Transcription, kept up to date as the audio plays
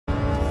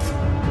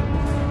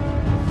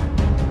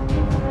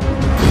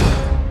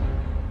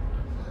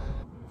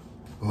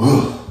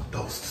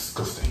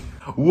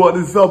What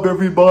is up,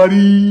 everybody?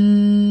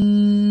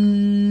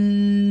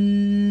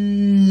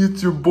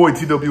 It's your boy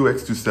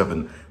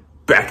TWX27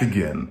 back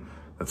again.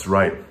 That's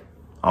right,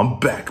 I'm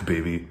back,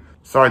 baby.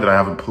 Sorry that I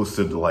haven't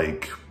posted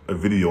like a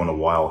video in a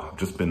while. I've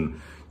just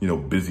been,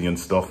 busy and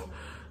stuff.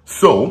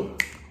 So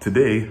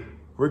today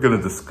we're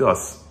gonna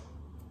discuss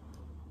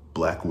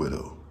Black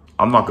Widow.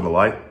 I'm not gonna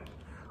lie,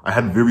 I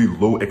had very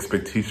low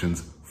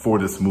expectations for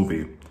this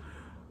movie,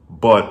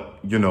 but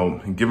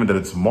given that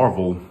it's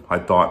Marvel, I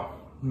thought,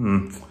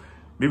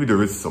 maybe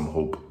there is some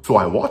hope. So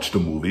I watched the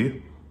movie.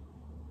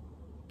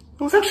 It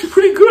was actually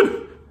pretty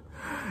good.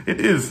 It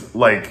is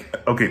like,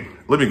 okay,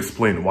 let me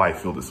explain why I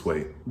feel this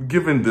way.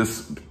 Given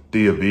this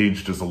day of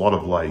age, there's a lot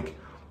of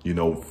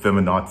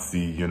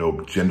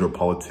feminazi, gender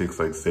politics,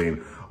 like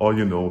saying, oh,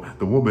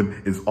 the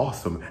woman is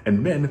awesome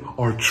and men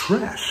are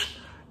trash.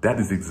 That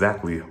is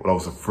exactly what I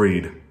was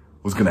afraid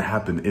was gonna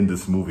happen in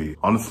this movie.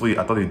 Honestly,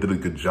 I thought they did a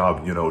good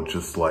job,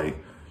 just like,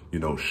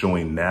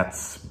 showing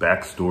Nat's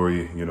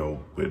backstory,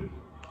 with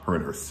her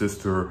and her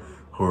sister,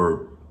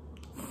 her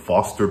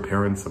foster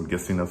parents, I'm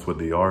guessing that's what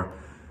they are.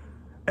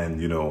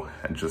 And,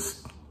 and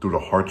just through the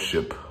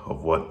hardship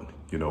of what,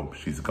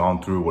 she's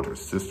gone through, what her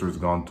sister's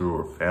gone through,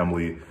 her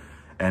family.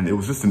 And it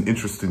was just an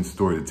interesting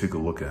story to take a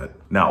look at.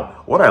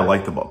 Now, what I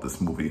liked about this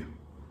movie,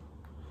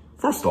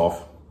 first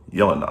off,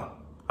 Yelena.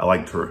 I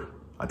liked her.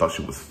 I thought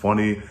she was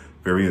funny,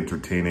 very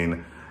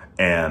entertaining.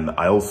 And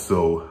I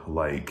also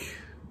liked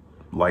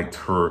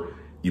her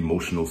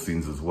emotional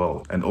scenes as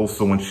well. And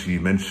also when she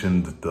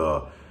mentioned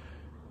the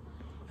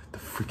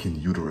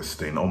freaking uterus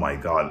thing, oh my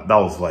God, that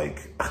was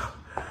like,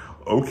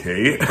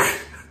 okay.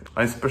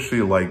 I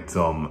especially liked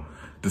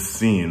the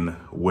scene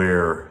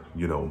where,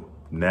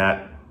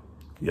 Nat,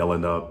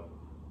 Yelena,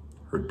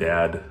 her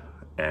dad,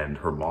 and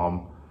her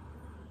mom,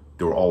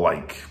 they were all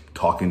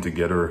talking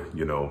together,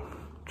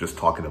 just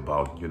talking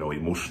about,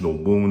 emotional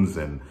wounds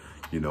and,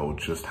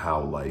 just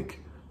how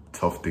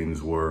tough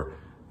things were,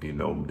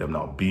 them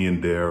not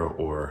being there,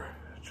 or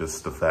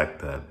just the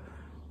fact that,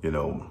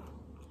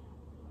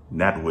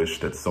 Nat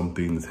wished that some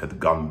things had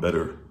gotten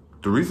better.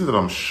 The reason that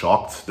I'm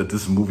shocked that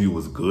this movie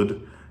was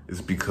good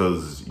is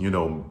because,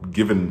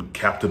 given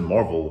Captain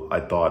Marvel,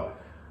 I thought,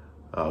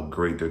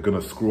 great, they're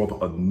gonna screw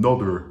up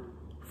another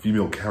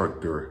female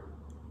character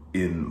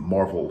in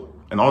Marvel.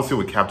 And honestly,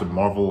 with Captain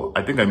Marvel,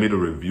 I think I made a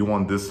review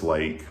on this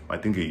I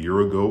think a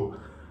year ago.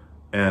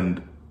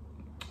 And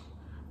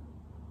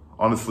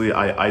honestly,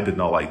 I did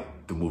not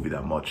like the movie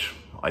that much.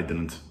 I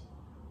didn't.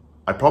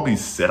 I probably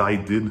said I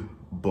did,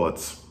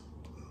 but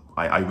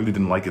I really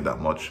didn't like it that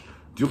much.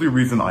 The only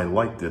reason I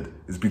liked it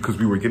is because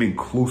we were getting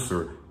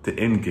closer to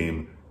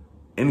Endgame.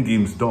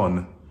 Endgame's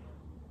done.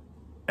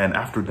 And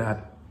after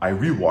that, I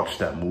rewatched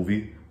that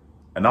movie.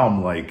 And now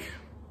I'm like,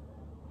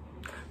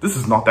 this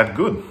is not that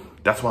good.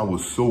 That's why I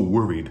was so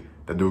worried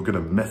that they were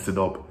gonna mess it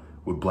up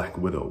with Black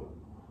Widow.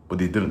 But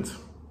they didn't,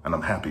 and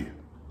I'm happy.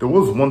 There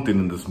was one thing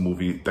in this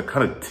movie that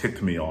kind of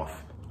ticked me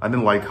off. I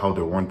didn't like how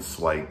there weren't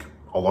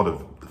a lot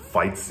of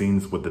fight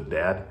scenes with the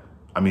dad.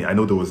 I mean, I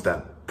know there was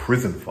that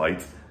prison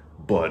fight,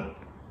 but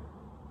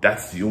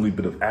that's the only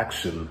bit of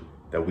action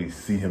that we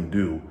see him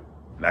do.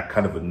 And that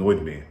kind of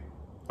annoyed me.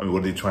 I mean, what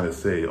are they trying to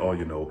say? Oh,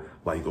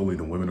 only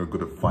the women are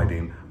good at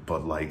fighting,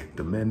 but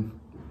the men,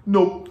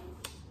 nope.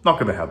 Not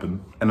gonna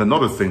happen. And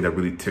another thing that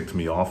really ticked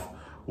me off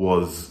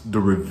was the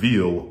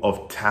reveal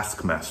of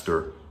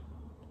Taskmaster.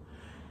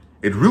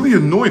 It really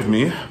annoyed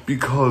me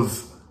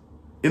because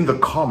in the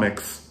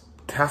comics,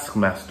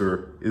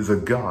 Taskmaster is a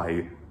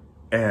guy,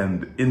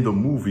 and in the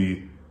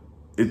movie,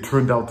 it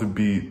turned out to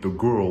be the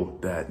girl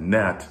that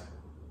Nat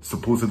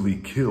supposedly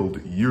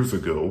killed years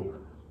ago.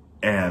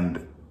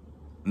 And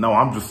now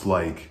I'm just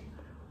like,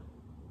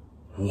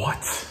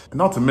 what?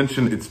 Not to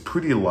mention, it's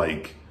pretty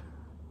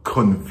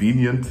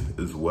convenient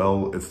as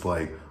well. It's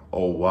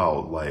oh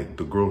wow,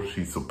 the girl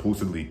she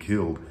supposedly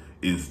killed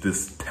is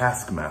this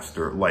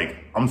Taskmaster.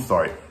 I'm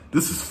sorry,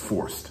 this is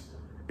forced.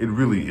 It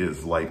really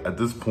is. At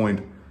this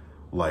point,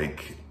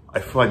 I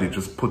feel like they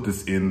just put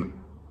this in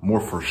more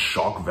for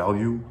shock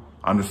value.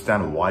 I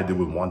understand why they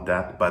would want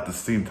that, but at the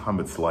same time,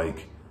 it's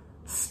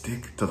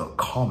stick to the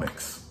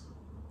comics.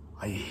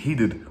 I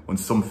hate it when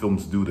some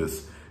films do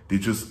this. They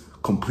just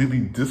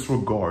completely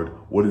disregard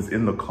what is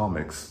in the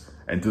comics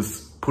and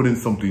just put in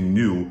something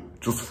new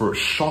just for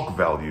shock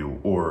value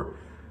or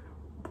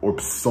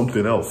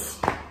something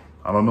else.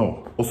 I don't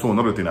know. Also,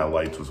 another thing I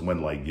liked was when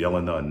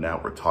Yelena and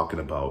Nat were talking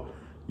about,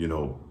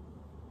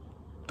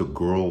 the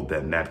girl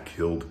that Nat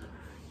killed,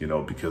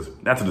 because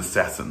Nat's an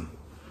assassin.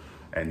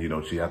 And,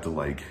 she had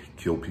to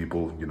kill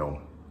people,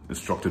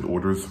 instructed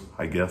orders,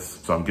 I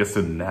guess. So I'm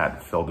guessing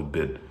Nat felt a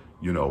bit,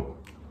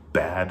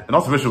 bad. And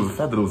also, it was the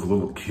fact that it was a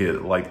little kid.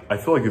 I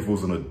feel like if it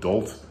was an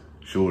adult,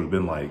 she would have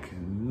been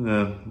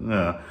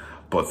nah.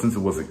 But since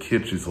it was a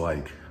kid, she's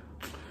what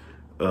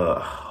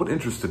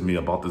interested me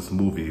about this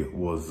movie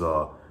was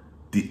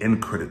the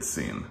end credit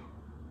scene.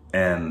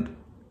 And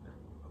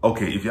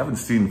okay, if you haven't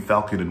seen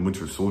Falcon and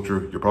Winter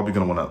Soldier, you're probably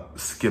gonna wanna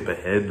skip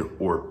ahead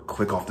or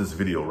click off this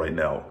video right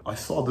now. I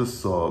saw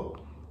this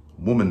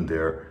woman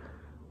there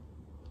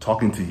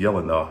talking to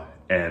Yelena,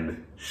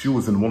 and she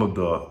was in one of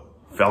the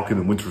Falcon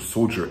and Winter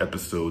Soldier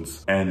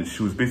episodes, and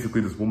she was basically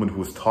this woman who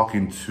was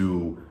talking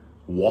to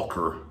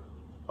Walker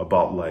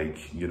about,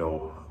 like, you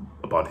know,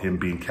 about him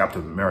being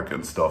Captain America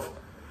and stuff.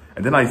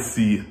 And then I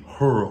see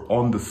her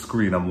on the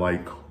screen. I'm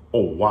like,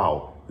 oh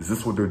wow, is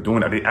this what they're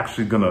doing? Are they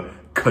actually gonna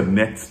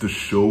connect the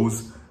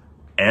shows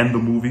and the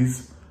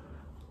movies?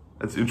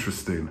 That's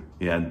interesting.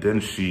 Yeah, and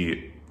then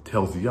she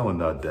tells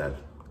Yelena that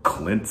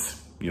Clint,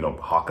 you know,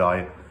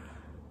 Hawkeye,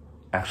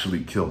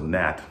 actually killed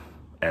Nat.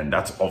 And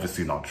that's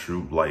obviously not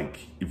true. Like,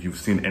 if you've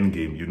seen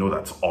Endgame, you know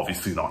that's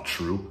obviously not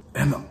true.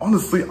 And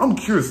honestly, I'm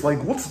curious,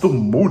 like, what's the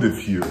motive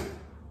here?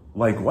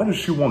 Like, why does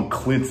she want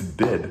Clint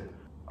dead?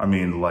 I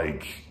mean,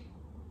 like,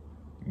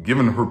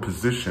 given her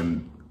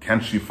position,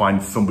 can't she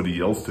find somebody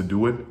else to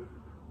do it?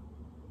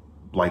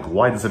 Like,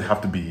 why does it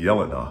have to be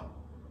Yelena?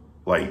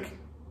 Like,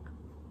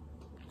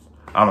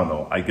 I don't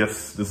know. I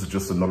guess this is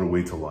just another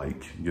way to,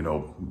 like, you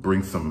know,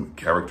 bring some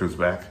characters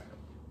back.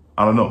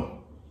 I don't know.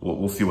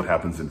 We'll see what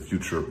happens in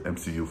future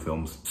MCU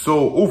films.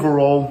 So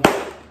overall,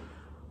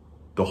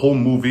 the whole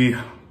movie,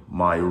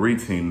 my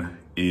rating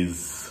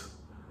is,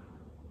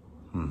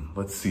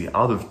 let's see,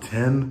 out of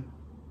 10,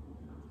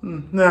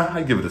 nah,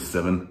 I give it a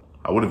 7.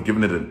 I would have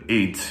given it an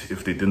 8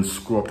 if they didn't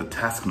screw up the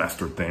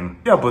Taskmaster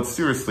thing. Yeah, but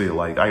seriously,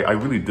 like, I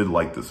really did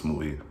like this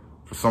movie.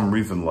 For some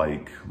reason,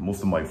 like,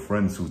 most of my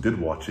friends who did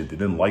watch it, they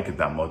didn't like it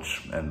that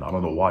much, and I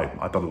don't know why.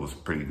 I thought it was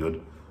pretty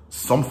good.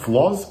 Some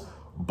flaws,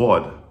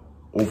 but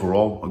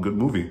overall, a good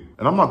movie.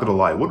 And I'm not gonna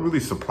lie, what really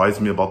surprised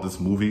me about this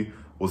movie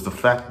was the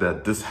fact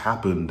that this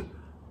happened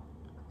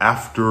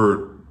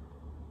after,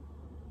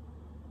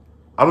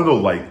 I don't know,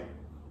 like,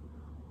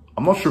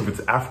 I'm not sure if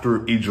it's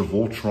after Age of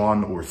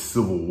Ultron or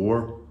Civil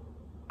War.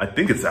 I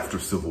think it's after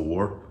Civil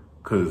War,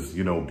 because,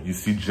 you know, you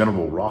see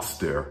General Ross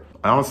there.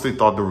 I honestly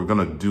thought they were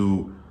gonna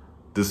do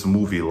this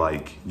movie,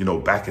 like, you know,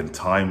 back in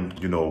time,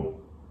 you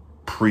know,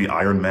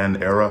 pre-Iron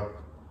Man era.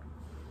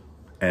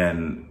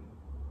 And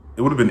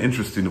it would have been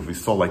interesting if we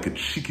saw like a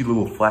cheeky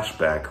little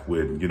flashback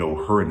with, you know,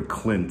 her and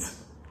Clint,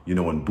 you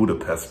know, in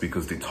Budapest,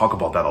 because they talk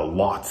about that a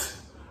lot,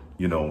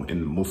 you know,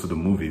 in most of the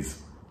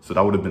movies. So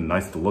that would have been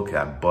nice to look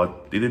at,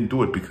 but they didn't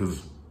do it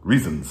because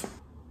reasons.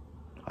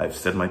 I've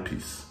said my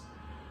piece.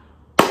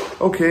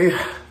 Okay,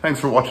 thanks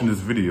for watching this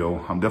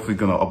video. I'm definitely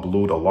gonna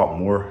upload a lot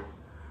more.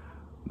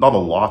 Not a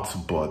lot,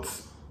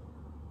 but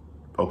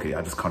okay,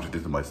 I just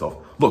contradicted myself.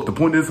 Look, the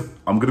point is,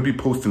 I'm gonna be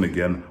posting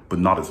again, but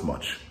not as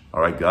much.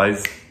 All right,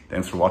 guys.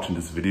 Thanks for watching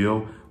this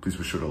video. Please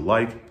be sure to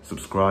like,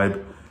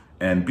 subscribe,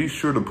 and be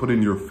sure to put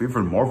in your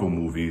favorite Marvel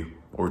movie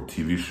or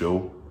TV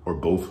show or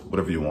both,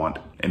 whatever you want.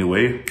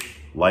 Anyway,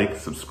 like,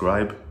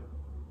 subscribe,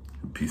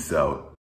 and peace out.